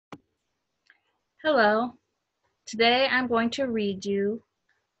Hello. Today I'm going to read you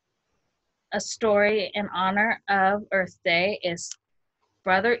a story in honor of Earth Day. It's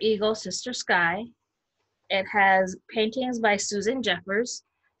Brother Eagle, Sister Sky. It has paintings by Susan Jeffers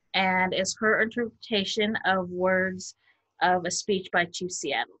and is her interpretation of words of a speech by Chief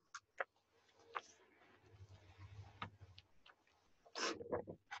Seattle.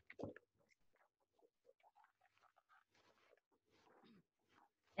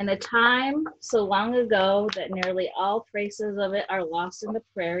 In a time so long ago that nearly all traces of it are lost in the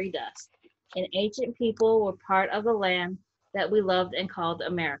prairie dust, an ancient people were part of the land that we loved and called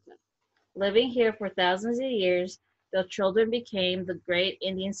America. Living here for thousands of years, their children became the great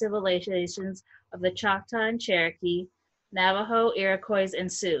Indian civilizations of the Choctaw and Cherokee, Navajo, Iroquois,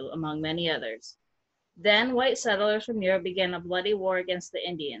 and Sioux, among many others. Then white settlers from Europe began a bloody war against the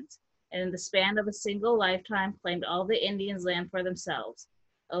Indians, and in the span of a single lifetime claimed all the Indians' land for themselves,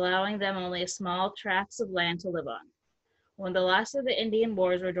 allowing them only a small tracts of land to live on. When the last of the Indian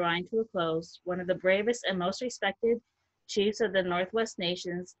wars were drawing to a close, one of the bravest and most respected chiefs of the Northwest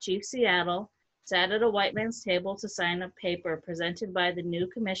nations, Chief Seattle, sat at a white man's table to sign a paper presented by the new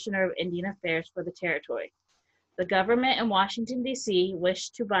Commissioner of Indian Affairs for the territory. The government in Washington, D.C.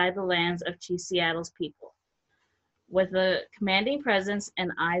 wished to buy the lands of Chief Seattle's people. With a commanding presence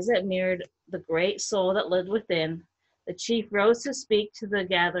and eyes that mirrored the great soul that lived within, the chief rose to speak to the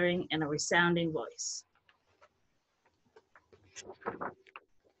gathering in a resounding voice.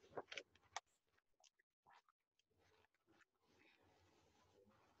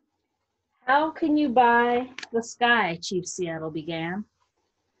 How can you buy the sky? Chief Seattle began.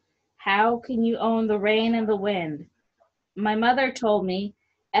 How can you own the rain and the wind? My mother told me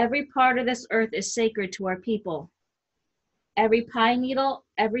every part of this earth is sacred to our people. Every pine needle,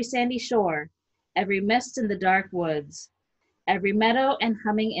 every sandy shore, every mist in the dark woods, every meadow and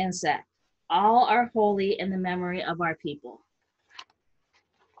humming insect, all are holy in the memory of our people.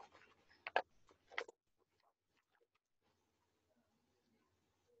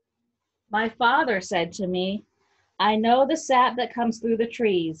 My father said to me, I know the sap that comes through the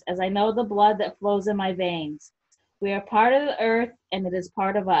trees, as I know the blood that flows in my veins. We are part of the earth, and it is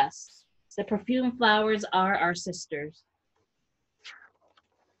part of us. The perfume flowers are our sisters.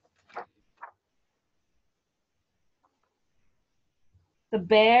 The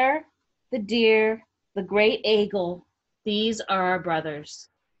bear, the deer, the great eagle, these are our brothers.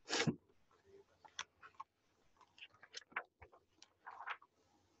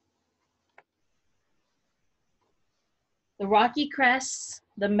 The rocky crests,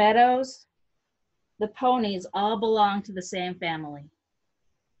 the meadows, the ponies all belong to the same family.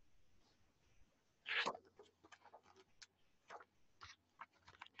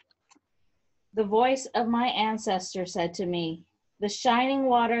 The voice of my ancestor said to me, the shining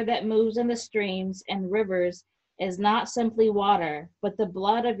water that moves in the streams and rivers is not simply water, but the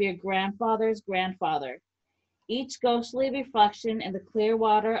blood of your grandfather's grandfather. Each ghostly reflection in the clear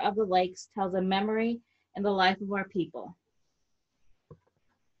water of the lakes tells a memory in the life of our people.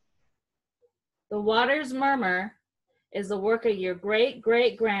 The water's murmur is the work of your great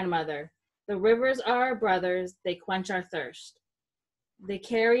great grandmother. The rivers are our brothers, they quench our thirst. They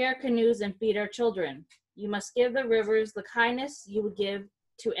carry our canoes and feed our children. You must give the rivers the kindness you would give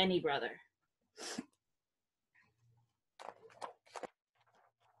to any brother.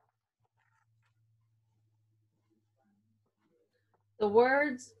 The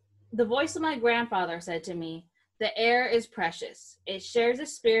words, the voice of my grandfather said to me, the air is precious. It shares a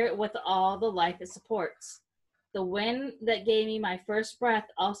spirit with all the life it supports. The wind that gave me my first breath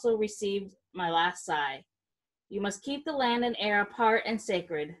also received my last sigh. You must keep the land and air apart and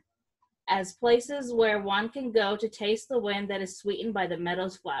sacred, as places where one can go to taste the wind that is sweetened by the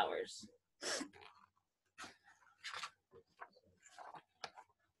meadow's flowers.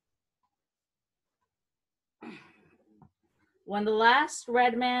 When the last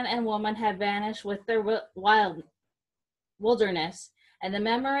red man and woman have vanished with their wilderness, and the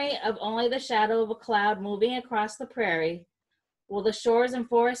memory of only the shadow of a cloud moving across the prairie, will the shores and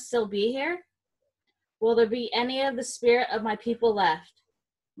forests still be here? Will there be any of the spirit of my people left?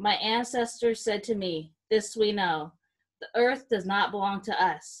 My ancestors said to me, this we know, the earth does not belong to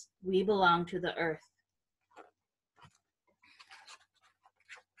us. We belong to the earth.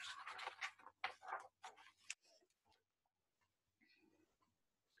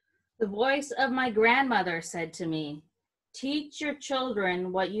 The voice of my grandmother said to me, teach your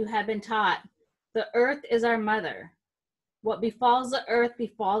children what you have been taught. The earth is our mother. What befalls the earth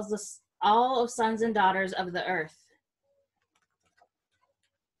befalls all of sons and daughters of the earth.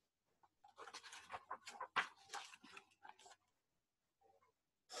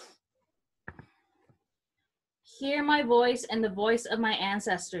 Hear my voice and the voice of my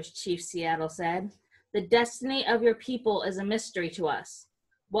ancestors, Chief Seattle said. The destiny of your people is a mystery to us.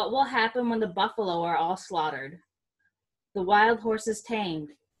 What will happen when the buffalo are all slaughtered? The wild horses tamed?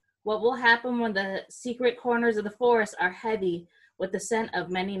 What will happen when the secret corners of the forest are heavy with the scent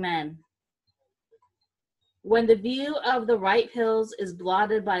of many men? When the view of the ripe hills is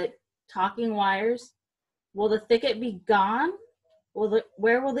blotted by talking wires, will the thicket be gone?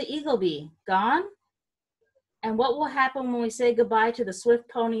 Where will the eagle be? Gone? And what will happen when we say goodbye to the swift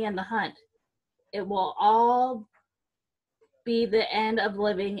pony and the hunt? It will all be the end of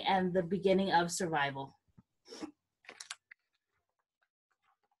living and the beginning of survival.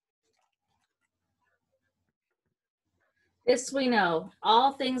 This we know,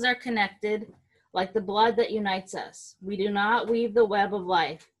 all things are connected like the blood that unites us. We do not weave the web of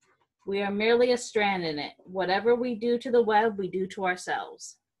life. We are merely a strand in it. Whatever we do to the web, we do to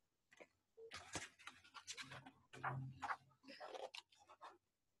ourselves.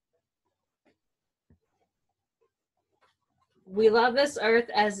 We love this earth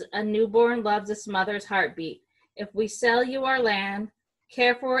as a newborn loves its mother's heartbeat. If we sell you our land,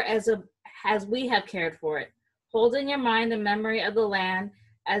 care for it as we have cared for it. Hold in your mind the memory of the land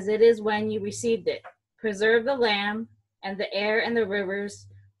as it is when you received it. Preserve the land and the air and the rivers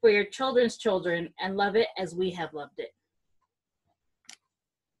for your children's children, and love it as we have loved it.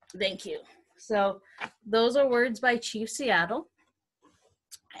 Thank you. So those are words by Chief Seattle.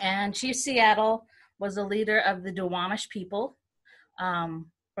 And Chief Seattle was a leader of the Duwamish people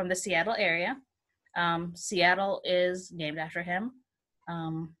from the Seattle area. Seattle is named after him.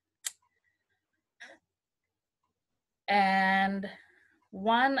 And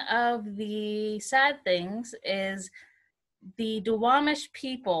one of the sad things is the Duwamish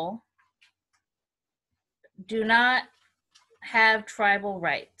people do not have tribal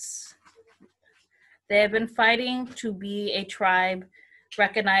rights. They have been fighting to be a tribe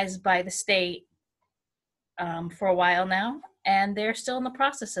recognized by the state for a while now, and they're still in the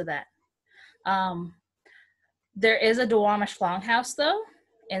process of that. There is a Duwamish longhouse, though,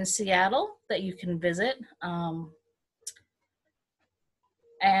 in Seattle that you can visit.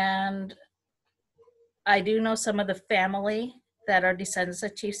 And I do know some of the family that are descendants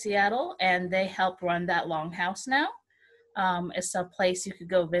of Chief Seattle, and they help run that longhouse now. It's a place you could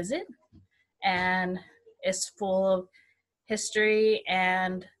go visit, and it's full of history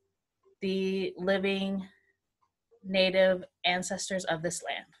and the living native ancestors of this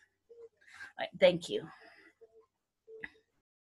land. All right, thank you.